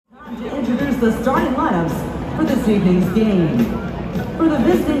introduce the starting lineups for this evening's game. For the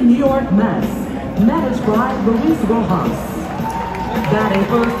visiting New York Mets, managed by Luis Rojas. Batting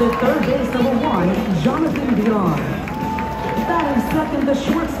first at third base, number 1, Jonathan Dion. Batting second, the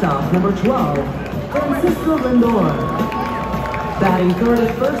shortstop, number 12, Francisco Lindor. Batting third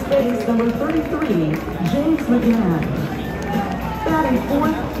at first base, number 33, James McCann. Batting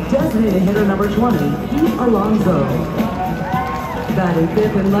fourth, designated hitter number 20, Pete Alonso. Batting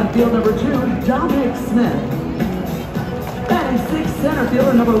fifth in left field, number 2, Dominic Smith. Batting sixth, center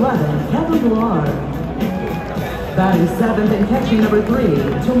fielder number 11, Kevin Pillar. Batting seventh and catching number 3,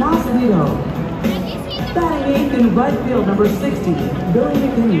 Tomas Nido. Batting eighth in right field, number 60, Billy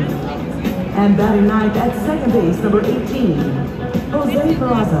McKinney. And batting ninth at second base, number 18, Jose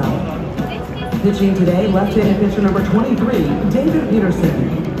Peraza. Pitching today, left-handed pitcher number 23, David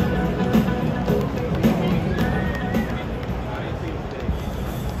Peterson.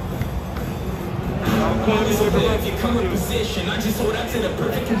 If you come in position, I just hold up to the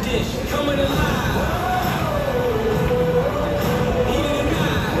perfect condition. Coming alive.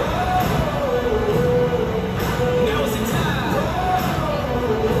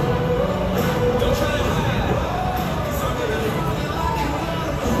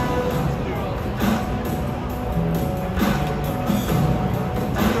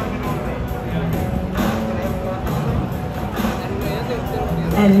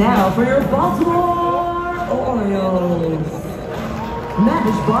 And now for your Baltimore Orioles.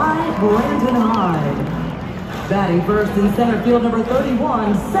 Managed by Brandon Hyde. Batting first in center field, number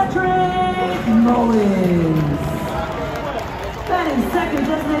 31, Cedric Mullins. Batting second,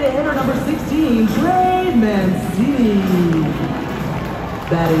 designated hitter number 16, Trey Mancini.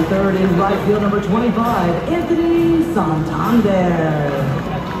 Batting third in right field, number 25, Anthony Santander.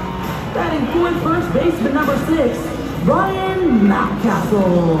 Batting fourth, first baseman number 6, Ryan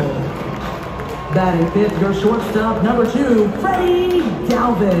Mountcastle. Batting fifth, your shortstop, number 2, Freddie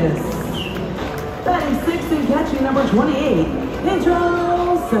Galvis. Batting sixth and catching number 28,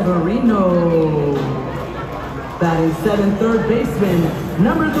 Pedro Severino. Batting seventh, third baseman,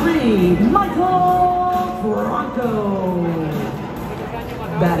 number 3, Michael Franco.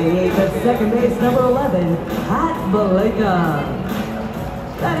 Batting eighth at second base, number 11, Pat Baleka.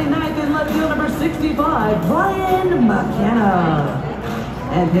 Batting ninth in left field, number 65, Brian McKenna.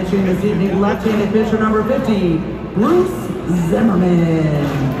 And pitching this evening, left-handed pitcher number 50, Bruce Zimmerman.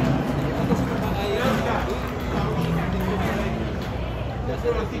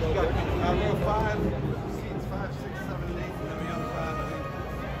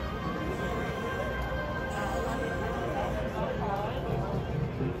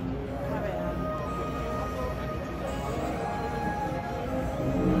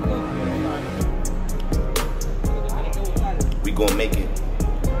 We gon' make it.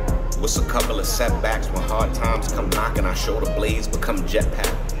 What's a couple of setbacks when hard times come knocking, our shoulder blades become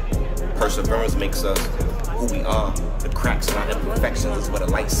jetpack. Perseverance makes us who we are. The cracks in our imperfections is where the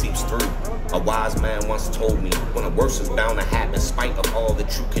light seeps through. A wise man once told me, when the worst is bound to happen, in spite of all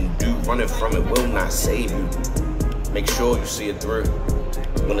that you can do, running from it will not save you. Make sure you see it through.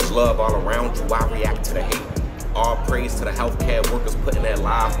 When there's love all around you, why react to the hate? All praise to the healthcare workers putting their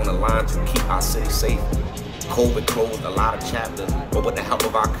lives on the line to keep our city safe. COVID closed a lot of chapters, but with the help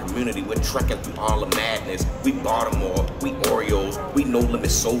of our community, we're trekking through all the madness. We Baltimore, we Orioles, we no-limit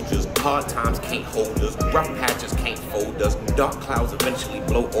soldiers. Hard times can't hold us, rough patches can't fold us. Dark clouds eventually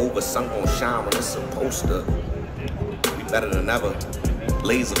blow over, sun gon' shine when it's supposed to. We better than ever,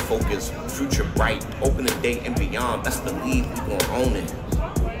 laser focus, future bright, opening day and beyond. Best believe we gon' own it.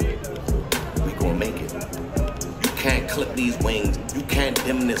 We gon' make it. Can't clip these wings, you can't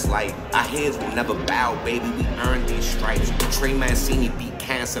dim this light. Our heads will never bow, baby, we earned these stripes. Trey Mancini beat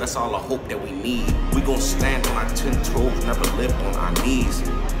cancer, that's all the hope that we need. We gon' stand on our 10 toes, never live on our knees.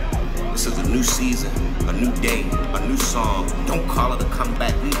 This is a new season, a new day, a new song. Don't call it a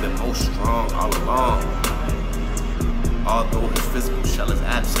comeback, we've been most strong all along. Although his physical shell is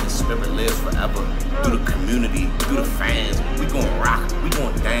absent, his spirit lives forever. Through the community, through the fans, we gon' rock, we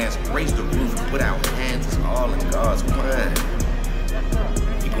gon' dance, raise the roof with our hands, it's all in God's plan.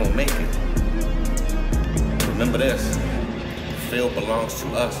 We gon' make it. Remember this, the field belongs to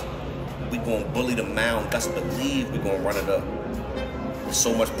us. We gon' bully the mound, best believe we gon' run it up. There's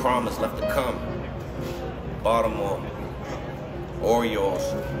so much promise left to come. Baltimore, Orioles,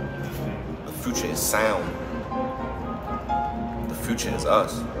 the future is sound. The future is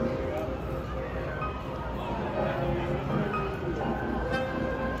us.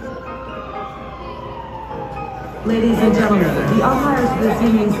 Ladies and gentlemen, the umpires for this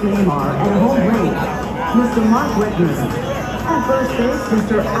evening's game are at home plate, Mr. Mark Rickman. At first base,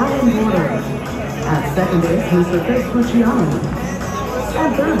 Mr. Alan Porter. At second base, Mr. Chris Luciano. At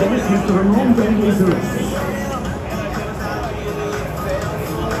third base, Mr. Ramon De Jesus.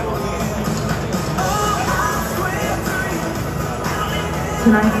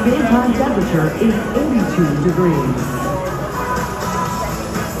 Tonight's game time temperature is 82 degrees.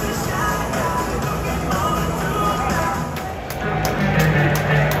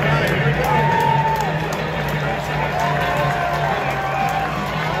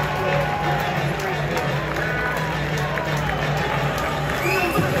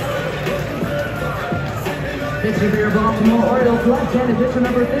 Pitcher for your Baltimore Orioles, left-handed pitcher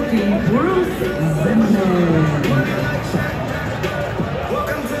number 50, Bruce Zimmerman.